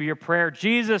 This could be your prayer.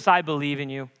 Jesus, I believe in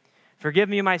you. Forgive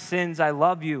me my sins. I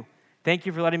love you. Thank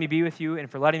you for letting me be with you and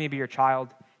for letting me be your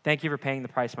child. Thank you for paying the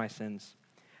price of my sins.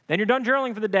 Then you're done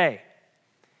journaling for the day.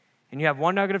 And you have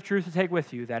one nugget of truth to take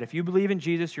with you, that if you believe in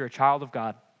Jesus, you're a child of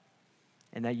God,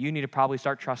 and that you need to probably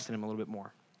start trusting him a little bit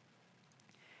more.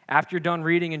 After you're done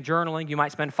reading and journaling, you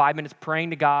might spend 5 minutes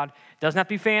praying to God. It doesn't have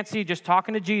to be fancy, just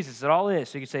talking to Jesus. It all is.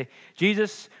 So you can say,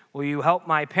 Jesus, will you help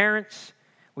my parents?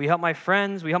 Will you help my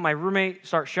friends? Will you help my roommate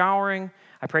start showering?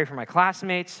 I pray for my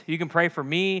classmates. You can pray for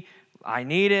me. I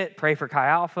need it. Pray for Chi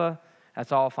Alpha.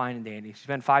 That's all fine and dandy.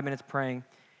 Spend 5 minutes praying.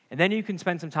 And then you can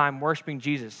spend some time worshiping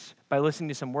Jesus by listening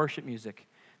to some worship music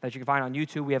that you can find on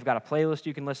YouTube. We have got a playlist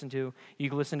you can listen to. You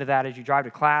can listen to that as you drive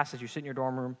to class, as you sit in your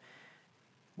dorm room,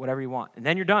 whatever you want. And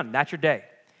then you're done. That's your day.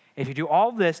 If you do all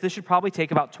of this, this should probably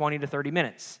take about 20 to 30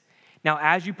 minutes. Now,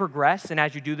 as you progress and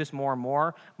as you do this more and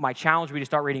more, my challenge would be to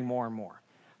start reading more and more.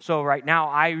 So right now,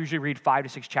 I usually read 5 to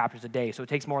 6 chapters a day, so it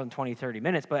takes more than 20, 30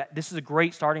 minutes, but this is a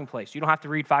great starting place. You don't have to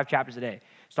read 5 chapters a day.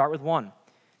 Start with 1.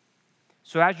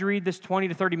 So as you read this 20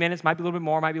 to 30 minutes, might be a little bit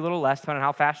more, might be a little less, depending on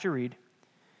how fast you read,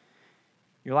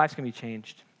 your life's going to be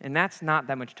changed. And that's not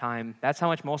that much time. That's how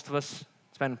much most of us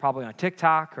spend probably on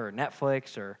TikTok or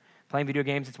Netflix or playing video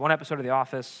games. It's 1 episode of The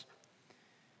Office.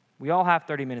 We all have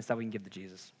 30 minutes that we can give to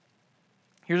Jesus.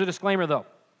 Here's a disclaimer, though.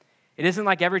 It isn't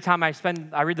like every time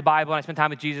I read the Bible and I spend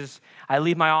time with Jesus, I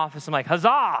leave my office, I'm like,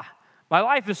 huzzah! My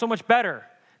life is so much better.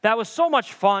 That was so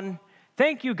much fun.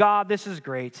 Thank you, God. This is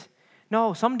great.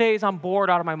 No, some days I'm bored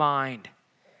out of my mind.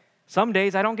 Some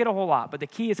days I don't get a whole lot, but the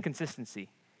key is consistency.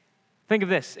 Think of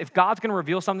this. If God's going to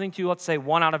reveal something to you, let's say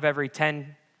 1 out of every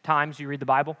 10 times you read the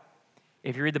Bible.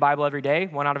 If you read the Bible every day,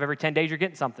 1 out of every 10 days, you're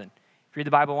getting something. If you read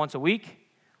the Bible once a week,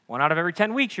 1 out of every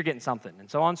 10 weeks, you're getting something,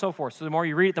 and so on and so forth. So the more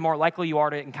you read it, the more likely you are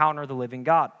to encounter the living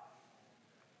God.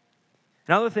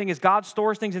 Another thing is God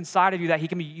stores things inside of you that he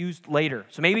can be used later.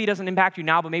 So maybe he doesn't impact you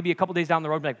now, but maybe a couple days down the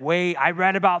road, be like, wait, I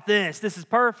read about this. This is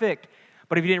perfect.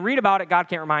 But if you didn't read about it, God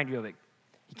can't remind you of it.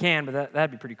 He can, but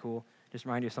that'd be pretty cool. Just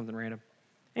remind you of something random.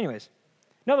 Anyways,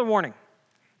 another warning.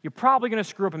 You're probably going to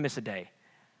screw up and miss a day.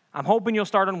 I'm hoping you'll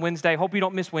start on Wednesday. Hope you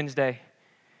don't miss Wednesday.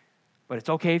 But it's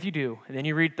okay if you do. And then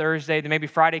you read Thursday, then maybe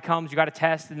Friday comes, you got a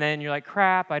test, and then you're like,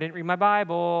 crap, I didn't read my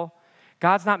Bible.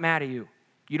 God's not mad at you.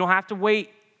 You don't have to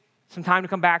wait some time to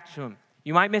come back to him.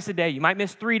 You might miss a day. You might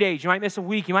miss 3 days. You might miss a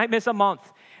week. You might miss a month.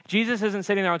 Jesus isn't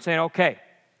sitting there and saying, okay,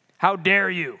 how dare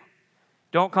you?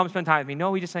 Don't come spend time with me.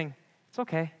 No, he's just saying, it's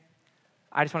okay.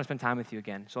 I just want to spend time with you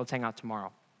again, so let's hang out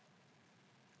tomorrow.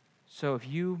 So if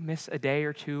you miss a day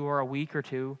or two or a week or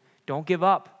two, don't give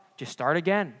up. Just start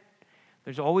again.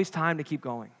 There's always time to keep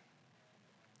going.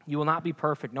 You will not be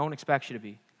perfect. No one expects you to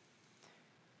be.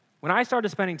 When I started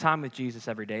spending time with Jesus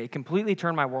every day, it completely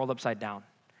turned my world upside down.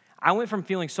 I went from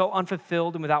feeling so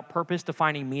unfulfilled and without purpose to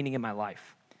finding meaning in my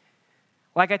life.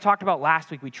 Like I talked about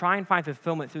last week, we try and find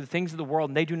fulfillment through the things of the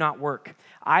world, and they do not work.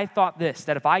 I thought this,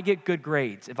 that if I get good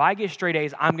grades, if I get straight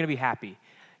A's, I'm going to be happy.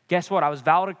 Guess what? I was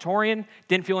valedictorian,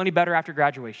 didn't feel any better after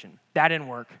graduation. That didn't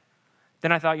work.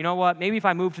 Then I thought, you know what? Maybe if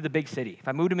I move to the big city, if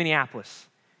I move to Minneapolis.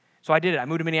 So I did it. I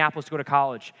moved to Minneapolis to go to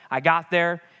college. I got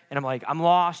there, and I'm like, I'm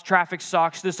lost. Traffic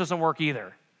sucks. This doesn't work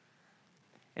either.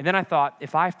 And then I thought,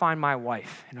 if I find my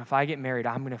wife, and if I get married,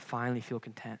 I'm going to finally feel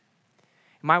content.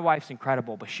 My wife's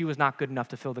incredible, but she was not good enough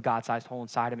to fill the God-sized hole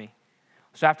inside of me.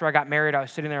 So after I got married, I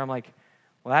was sitting there, I'm like,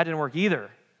 well, that didn't work either.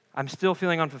 I'm still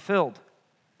feeling unfulfilled.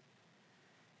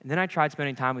 And then I tried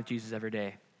spending time with Jesus every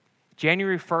day.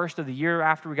 January 1st of the year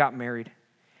after we got married,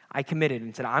 I committed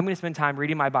and said, I'm going to spend time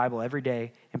reading my Bible every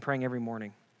day and praying every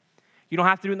morning. You don't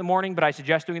have to do it in the morning, but I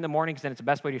suggest doing it in the morning because then it's the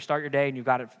best way to start your day and you've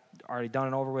got it already done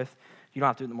and over with. You don't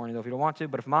have to do it in the morning, though, if you don't want to,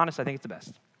 but if I'm honest, I think it's the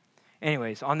best.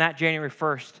 Anyways, on that January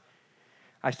 1st,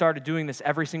 I started doing this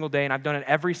every single day, and I've done it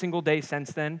every single day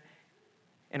since then,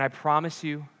 and I promise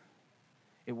you,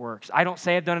 it works. I don't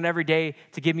say I've done it every day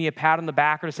to give me a pat on the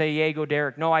back or to say, yay, go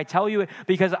Derek. No, I tell you it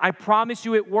because I promise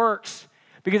you it works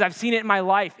because I've seen it in my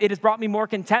life. It has brought me more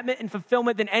contentment and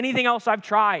fulfillment than anything else I've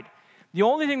tried. The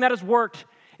only thing that has worked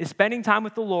is spending time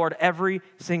with the Lord every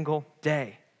single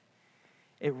day.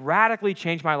 It radically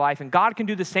changed my life, and God can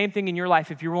do the same thing in your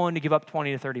life if you're willing to give up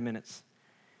 20 to 30 minutes.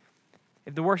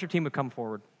 If the worship team would come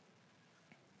forward.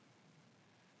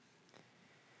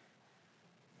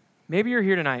 Maybe you're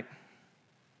here tonight,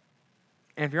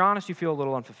 and if you're honest, you feel a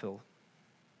little unfulfilled.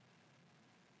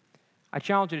 I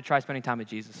challenge you to try spending time with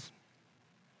Jesus.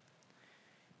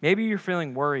 Maybe you're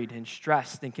feeling worried and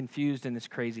stressed and confused in this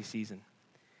crazy season.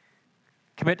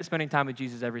 Commit to spending time with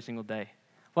Jesus every single day.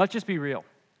 Let's just be real.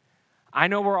 I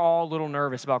know we're all a little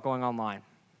nervous about going online.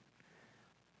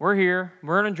 We're here.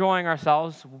 We're enjoying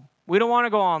ourselves. We don't want to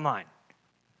go online.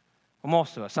 Well,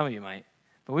 most of us. Some of you might.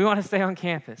 But we want to stay on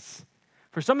campus.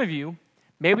 For some of you,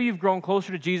 maybe you've grown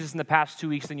closer to Jesus in the past 2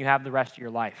 weeks than you have the rest of your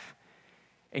life.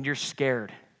 And you're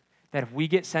scared that if we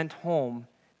get sent home,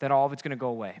 that all of it's going to go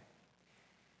away.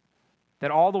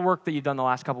 That all the work that you've done the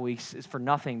last couple weeks is for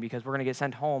nothing because we're going to get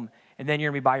sent home and then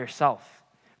you're going to be by yourself.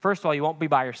 First of all, you won't be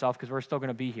by yourself because we're still going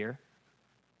to be here.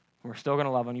 And we're still going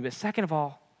to love on you. But second of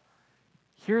all,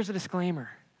 here's a disclaimer.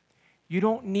 You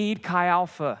don't need Chi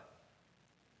Alpha.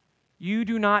 You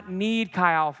do not need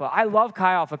Chi Alpha. I love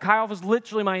Chi Alpha. Chi Alpha is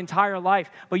literally my entire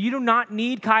life. But you do not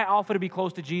need Chi Alpha to be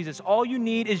close to Jesus. All you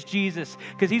need is Jesus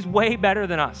because he's way better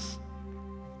than us.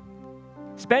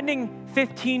 Spending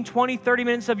 15, 20, 30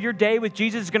 minutes of your day with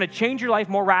Jesus is going to change your life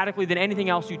more radically than anything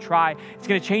else you try. It's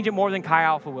going to change it more than Chi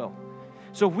Alpha will.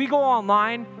 So if we go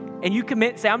online and you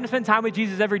commit, say, I'm going to spend time with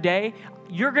Jesus every day,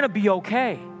 you're going to be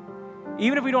okay.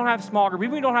 Even if we don't have small group,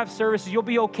 even if we don't have services, you'll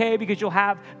be okay because you'll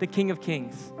have the King of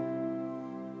Kings.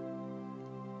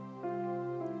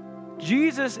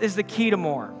 Jesus is the key to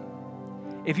more.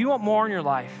 If you want more in your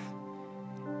life,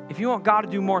 if you want God to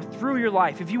do more through your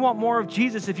life, if you want more of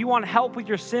Jesus, if you want help with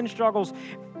your sin struggles,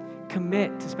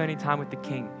 commit to spending time with the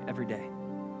King every day.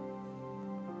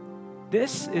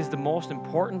 This is the most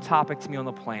important topic to me on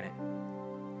the planet.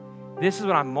 This is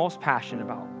what I'm most passionate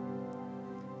about.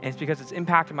 And it's because it's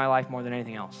impacted my life more than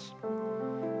anything else.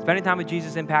 Spending time with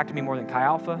Jesus impacted me more than Chi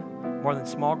Alpha, more than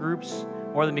small groups,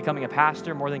 more than becoming a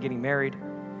pastor, more than getting married.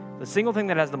 The single thing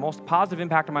that has the most positive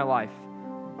impact on my life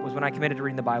was when I committed to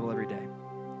reading the Bible every day.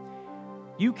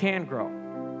 You can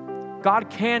grow. God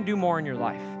can do more in your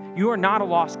life. You are not a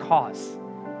lost cause.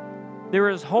 There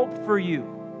is hope for you.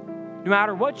 No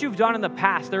matter what you've done in the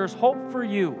past, there is hope for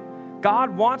you.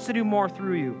 God wants to do more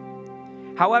through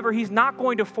you. However, he's not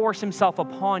going to force himself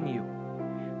upon you.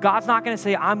 God's not going to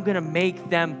say, I'm going to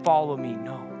make them follow me.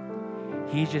 No.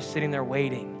 He's just sitting there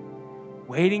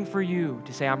waiting for you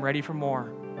to say, I'm ready for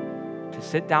more. To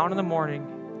sit down in the morning,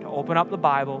 to open up the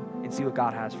Bible and see what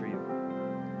God has for you.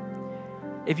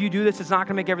 If you do this, it's not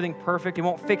going to make everything perfect. It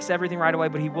won't fix everything right away,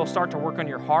 but he will start to work on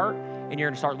your heart, and you're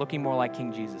going to start looking more like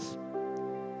King Jesus.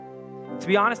 To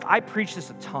be honest, I preach this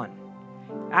a ton.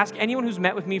 Ask anyone who's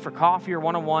met with me for coffee or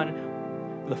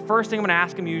one-on-one. The first thing I'm going to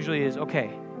ask them usually is, okay,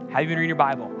 have you been reading your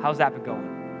Bible? How's that been going?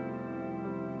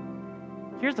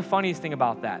 Here's the funniest thing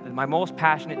about that, my most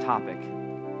passionate topic.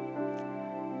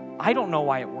 I don't know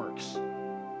why it works.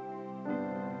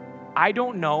 I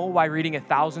don't know why reading a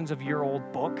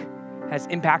thousands-of-year-old book has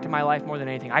impacted my life more than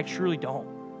anything. I truly don't.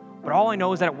 But all I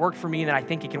know is that it worked for me and that I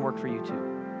think it can work for you too.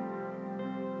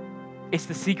 It's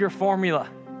the secret formula.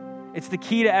 It's the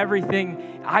key to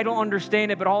everything. I don't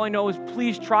understand it, but all I know is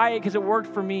please try it because it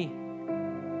worked for me.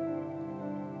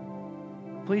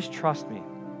 Please trust me.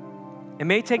 It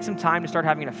may take some time to start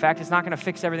having an effect. It's not going to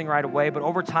fix everything right away, but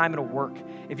over time it'll work.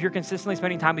 If you're consistently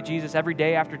spending time with Jesus every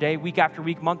day after day, week after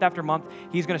week, month after month,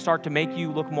 he's going to start to make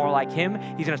you look more like him.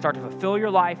 He's going to start to fulfill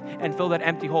your life and fill that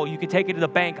empty hole. You can take it to the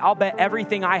bank. I'll bet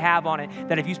everything I have on it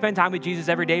that if you spend time with Jesus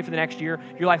every day for the next year,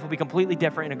 your life will be completely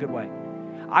different in a good way.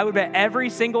 I would bet every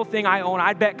single thing I own.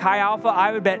 I'd bet Chi Alpha.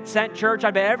 I would bet Sent Church.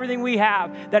 I'd bet everything we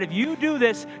have that if you do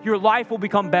this, your life will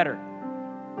become better.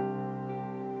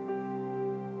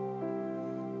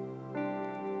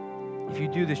 If you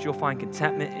do this, you'll find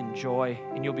contentment and joy,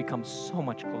 and you'll become so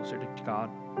much closer to God.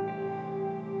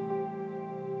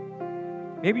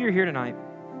 Maybe you're here tonight,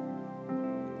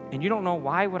 and you don't know,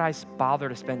 why would I bother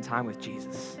to spend time with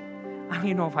Jesus? I don't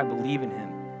even know if I believe in him.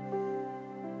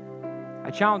 I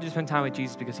challenge you to spend time with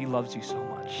Jesus because he loves you so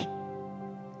much.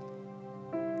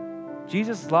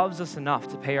 Jesus loves us enough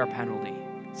to pay our penalty.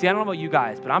 See, I don't know about you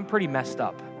guys, but I'm pretty messed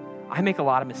up. I make a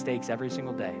lot of mistakes every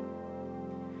single day.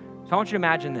 So I want you to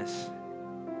imagine this.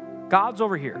 God's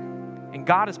over here, and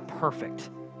God is perfect.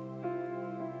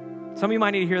 Some of you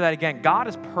might need to hear that again. God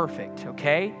is perfect,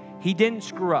 okay? He didn't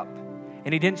screw up,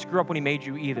 and he didn't screw up when he made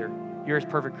you either. You're his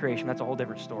perfect creation. That's a whole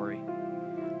different story.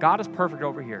 God is perfect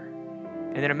over here.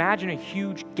 And then imagine a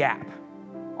huge gap.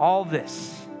 All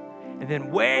this. And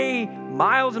then way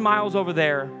miles and miles over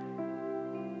there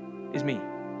is me.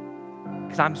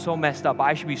 Because I'm so messed up.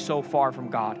 I should be so far from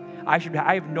God. I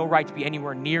have no right to be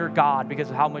anywhere near God because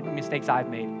of how many mistakes I've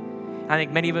made. And I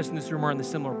think many of us in this room are in the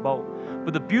similar boat.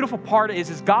 But the beautiful part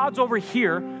is God's over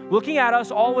here looking at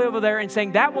us all the way over there and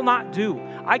saying, that will not do.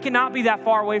 I cannot be that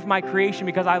far away from my creation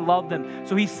because I love them.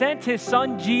 So he sent his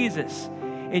son Jesus.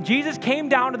 And Jesus came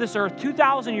down to this earth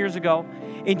 2,000 years ago.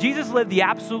 And Jesus lived the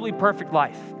absolutely perfect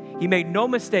life. He made no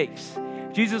mistakes.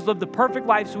 Jesus lived the perfect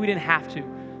life so we didn't have to.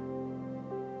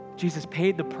 Jesus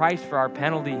paid the price for our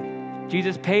penalty.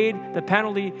 Jesus paid the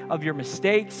penalty of your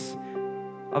mistakes,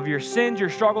 of your sins, your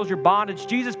struggles, your bondage.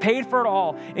 Jesus paid for it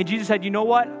all. And Jesus said, you know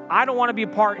what? I don't want to be a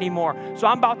part anymore. So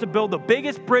I'm about to build the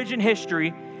biggest bridge in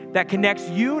history that connects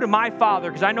you to my Father.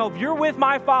 Because I know if you're with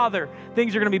my Father,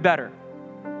 things are going to be better.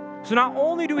 So not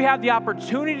only do we have the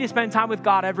opportunity to spend time with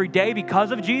God every day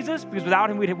because of Jesus, because without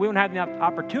him we wouldn't have the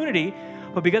opportunity,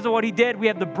 but because of what he did, we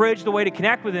have the bridge, the way to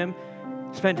connect with him.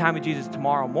 Spend time with Jesus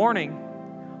tomorrow morning.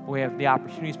 We have the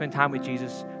opportunity to spend time with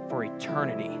Jesus for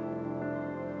eternity.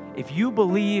 If you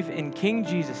believe in King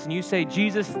Jesus and you say,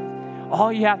 Jesus,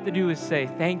 all you have to do is say,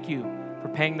 thank you for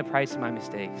paying the price of my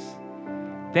mistakes.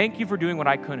 Thank you for doing what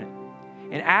I couldn't.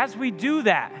 And as we do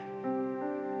that,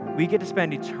 we get to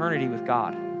spend eternity with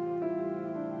God.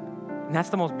 And that's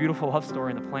the most beautiful love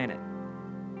story on the planet.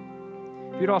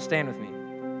 If you'd all stand with me.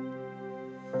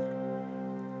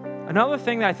 Another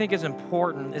thing that I think is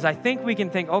important is I think we can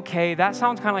think, okay, that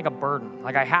sounds kind of like a burden.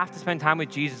 Like I have to spend time with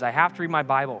Jesus. I have to read my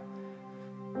Bible.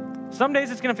 Some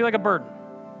days it's going to feel like a burden.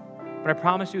 But I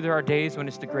promise you there are days when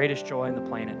it's the greatest joy on the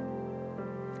planet.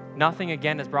 Nothing,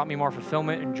 again, has brought me more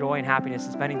fulfillment and joy and happiness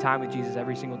than spending time with Jesus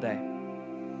every single day.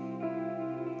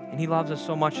 And he loves us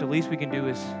so much, the least we can do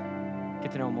is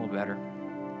get to know him a little better.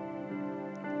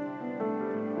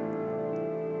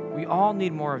 We all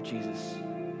need more of Jesus.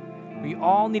 We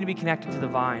all need to be connected to the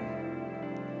vine.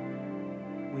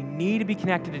 We need to be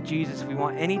connected to Jesus if we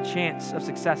want any chance of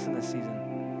success in this season.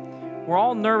 We're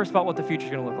all nervous about what the future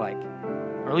is going to look like,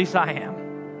 or at least I am.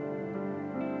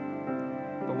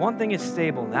 But one thing is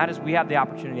stable, and that is we have the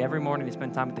opportunity every morning to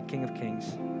spend time with the King of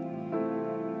Kings.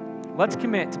 Let's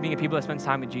commit to being a people that spend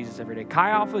time with Jesus every day. Chi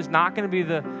Alpha is not going to be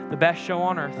the best show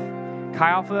on earth. Chi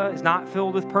Alpha is not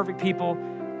filled with perfect people.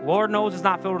 Lord knows it's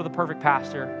not filled with the perfect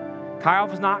pastor. Chi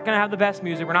Alpha is not going to have the best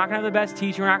music. We're not going to have the best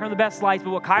teaching. We're not going to have the best lights.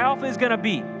 But what Chi Alpha is going to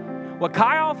be, what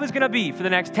Chi Alpha is going to be for the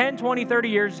next 10, 20, 30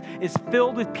 years is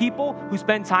filled with people who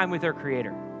spend time with their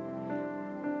Creator.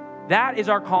 That is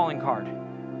our calling card.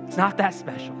 It's not that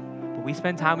special. But we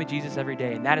spend time with Jesus every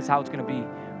day, and that is how it's going to be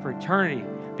for eternity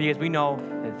because we know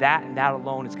that and that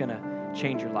alone is going to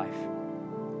change your life.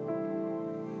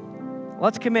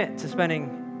 Let's commit to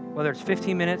spending, whether it's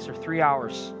 15 minutes or 3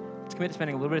 hours, let's commit to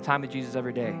spending a little bit of time with Jesus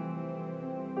every day.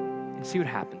 And see what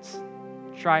happens.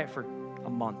 Try it for a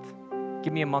month.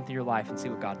 Give me a month of your life and see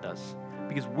what God does.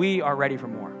 Because we are ready for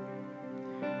more.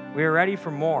 We are ready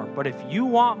for more. But if you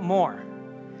want more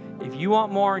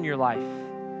in your life,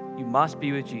 you must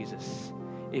be with Jesus.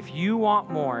 If you want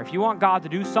more, if you want God to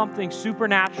do something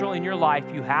supernatural in your life,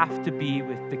 you have to be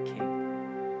with the King.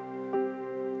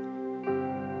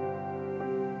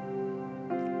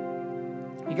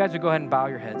 You guys would go ahead and bow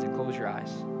your heads and close your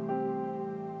eyes.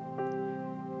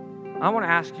 I want to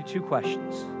ask you 2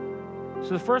 questions.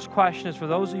 So the first question is for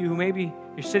those of you who maybe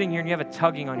you're sitting here and you have a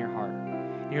tugging on your heart.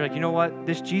 And you're like, you know what?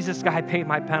 This Jesus guy paid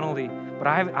my penalty, but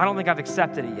I don't think I've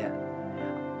accepted it yet.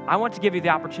 I want to give you the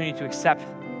opportunity to accept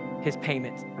his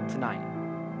payment tonight.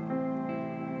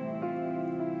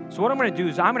 So what I'm going to do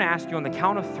is I'm going to ask you on the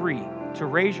count of 3 to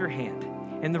raise your hand.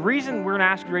 And the reason we're going to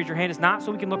ask you to raise your hand is not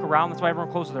so we can look around. That's why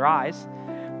everyone closes their eyes.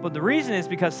 But the reason is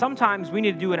because sometimes we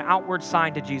need to do an outward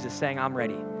sign to Jesus saying, I'm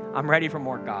ready. I'm ready for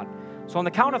more, God. So on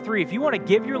the count of 3, if you want to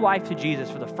give your life to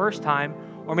Jesus for the first time,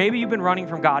 or maybe you've been running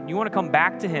from God and you want to come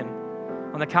back to him,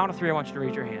 on the count of 3, I want you to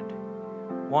raise your hand.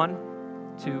 1,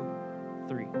 2,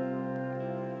 3.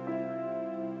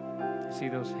 See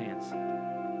those hands.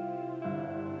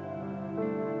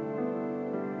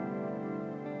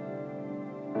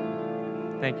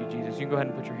 Thank you, Jesus. You can go ahead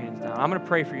and put your hands down. I'm going to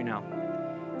pray for you now.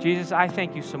 Jesus, I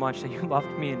thank you so much that you loved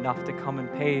me enough to come and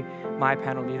pay my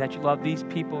penalty, that you love these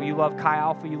people, you love Chi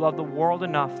Alpha, you love the world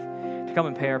enough to come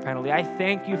and pay our penalty. I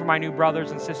thank you for my new brothers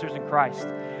and sisters in Christ,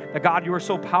 that God, you are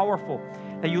so powerful,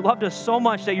 that you loved us so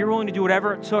much that you're willing to do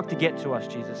whatever it took to get to us,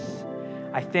 Jesus.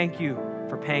 I thank you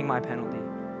for paying my penalty.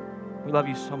 We love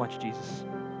you so much, Jesus.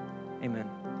 Amen.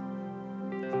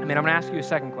 I'm going to ask you a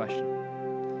second question.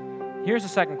 Here's the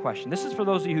second question. This is for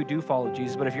those of you who do follow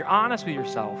Jesus, but if you're honest with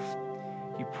yourself,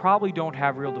 you probably don't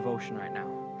have real devotion right now.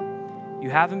 You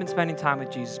haven't been spending time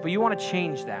with Jesus, but you want to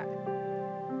change that.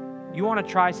 You want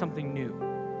to try something new.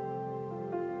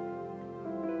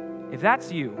 If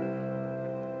that's you,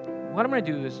 what I'm going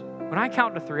to do is, when I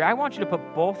count to 3, I want you to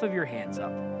put both of your hands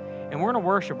up. And we're going to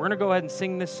worship. We're going to go ahead and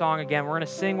sing this song again. We're going to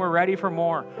sing, we're ready for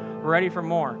more. We're ready for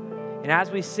more. And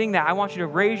as we sing that, I want you to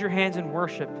raise your hands in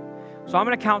worship. So I'm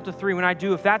going to count to 3. When I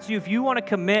do, if that's you, if you want to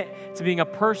commit to being a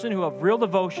person who have real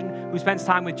devotion, who spends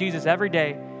time with Jesus every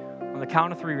day, on the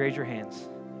count of 3, raise your hands.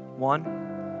 1,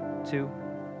 2,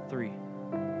 3.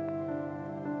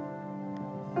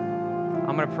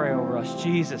 I'm going to pray over us.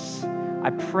 Jesus, I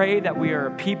pray that we are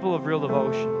a people of real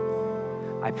devotion.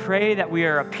 I pray that we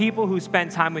are a people who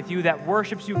spend time with you, that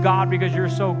worships you, God, because you're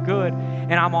so good,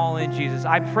 and I'm all in, Jesus.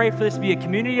 I pray for this to be a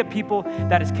community of people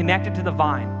that is connected to the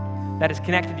vine, that is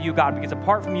connected to you, God, because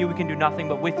apart from you, we can do nothing,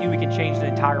 but with you, we can change the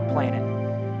entire planet.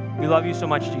 We love you so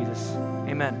much, Jesus.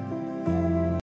 Amen.